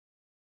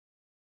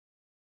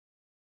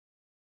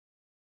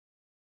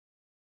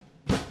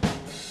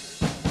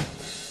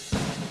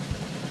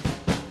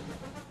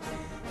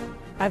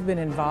I've been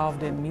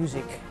involved in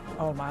music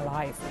all my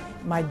life.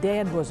 My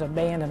dad was a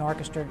band and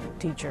orchestra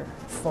teacher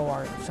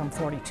for some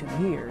 42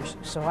 years,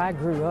 so I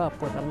grew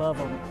up with a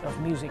love of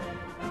music,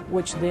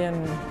 which then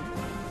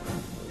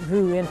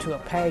grew into a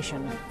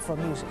passion for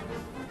music.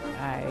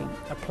 I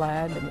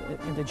applied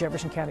in the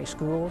Jefferson County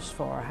Schools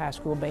for a high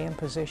school band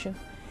position,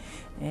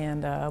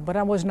 but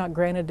I was not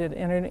granted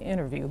an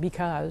interview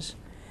because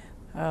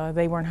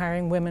they weren't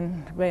hiring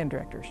women band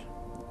directors.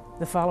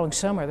 The following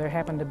summer there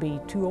happened to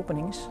be 2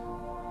 openings,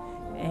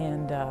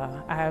 and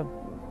I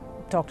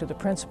talked to the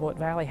principal at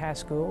Valley High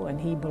School, and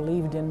he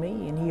believed in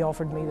me and he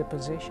offered me the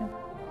position.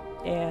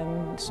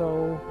 And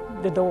so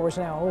the door was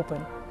now open.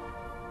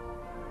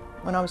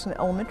 When I was in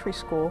elementary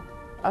school,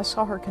 I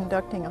saw her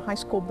conducting a high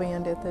school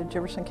band at the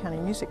Jefferson County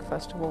Music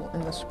Festival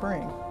in the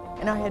spring.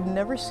 And I had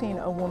never seen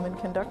a woman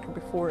conductor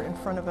before in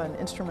front of an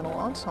instrumental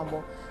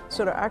ensemble,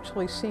 so to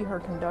actually see her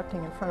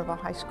conducting in front of a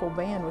high school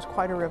band was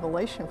quite a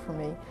revelation for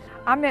me.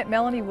 I met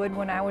Melanie Wood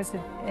when I was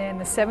in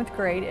the 7th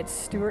grade at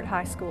Stewart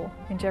High School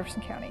in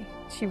Jefferson County.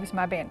 She was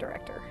my band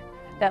director.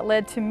 That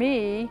led to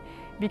me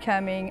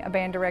becoming a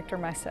band director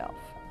myself.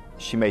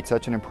 She made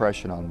such an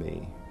impression on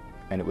me,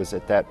 and it was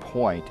at that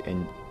point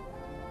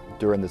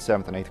during the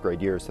 7th and 8th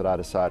grade years that I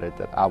decided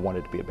that I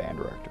wanted to be a band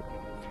director.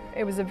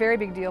 It was a very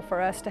big deal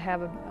for us to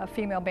have a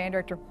female band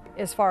director.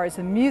 As far as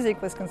the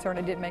music was concerned,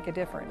 it didn't make a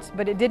difference.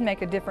 But it did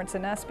make a difference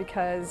in us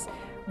because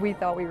we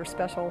thought we were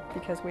special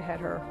because we had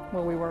her,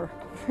 well, we were,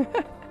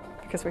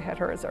 because we had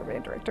her as our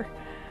band director.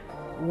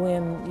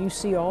 When you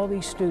see all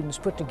these students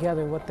put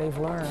together what they've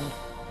learned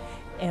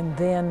and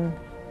then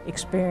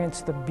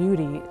experience the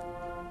beauty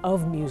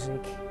of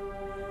music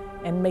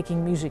and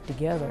making music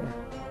together,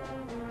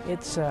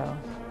 it's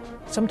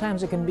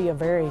sometimes it can be a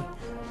very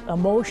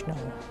emotional,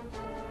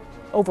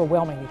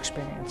 overwhelming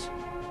experience.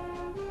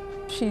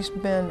 She's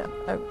been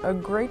a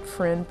great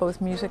friend,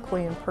 both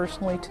musically and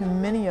personally, to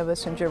many of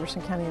us in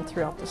Jefferson County and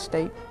throughout the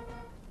state.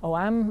 Oh,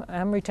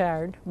 I'm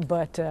retired,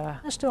 but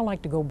I still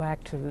like to go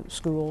back to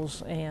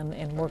schools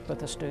and work with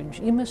the students.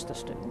 You miss the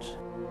students.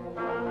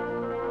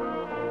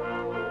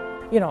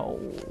 You know,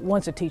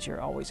 once a teacher,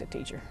 always a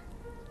teacher.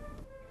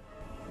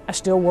 I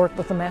still work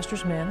with the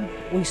Master's Men.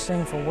 We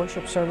sing for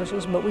worship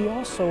services, but we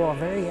also are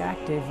very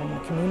active in the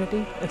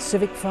community at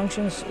civic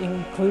functions,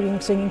 including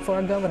singing for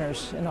our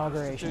governor's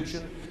inauguration.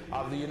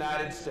 Of the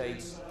United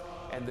States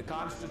and the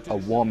Constitution. A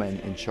woman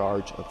in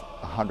charge of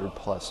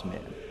 100+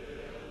 men.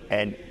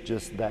 And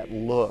just that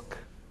look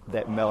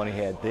that Melanie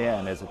had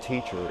then as a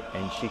teacher,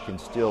 and she can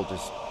still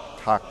just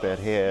cock that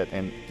head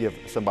and give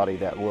somebody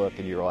that look,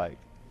 and you're like,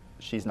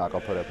 she's not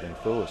going to put up with any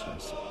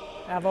foolishness.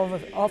 I've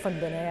often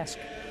been asked,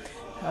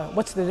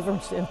 what's the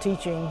difference in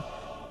teaching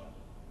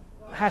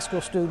high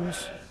school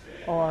students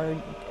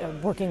or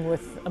working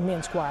with a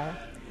men's choir?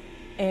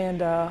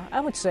 And I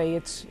would say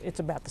it's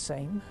about the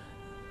same.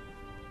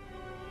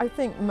 I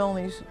think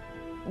Melanie's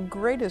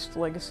greatest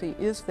legacy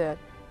is that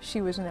she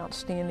was an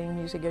outstanding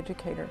music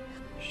educator.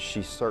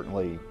 She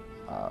certainly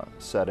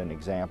set an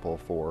example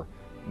for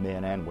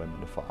men and women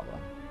to follow.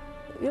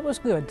 It was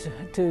good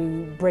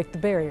to break the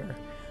barrier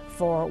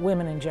for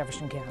women in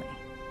Jefferson County.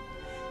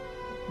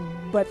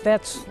 But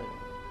that's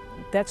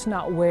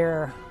not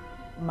where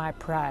my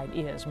pride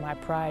is. My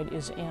pride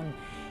is in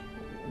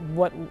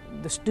what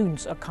the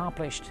students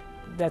accomplished.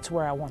 That's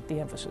where I want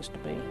the emphasis to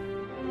be.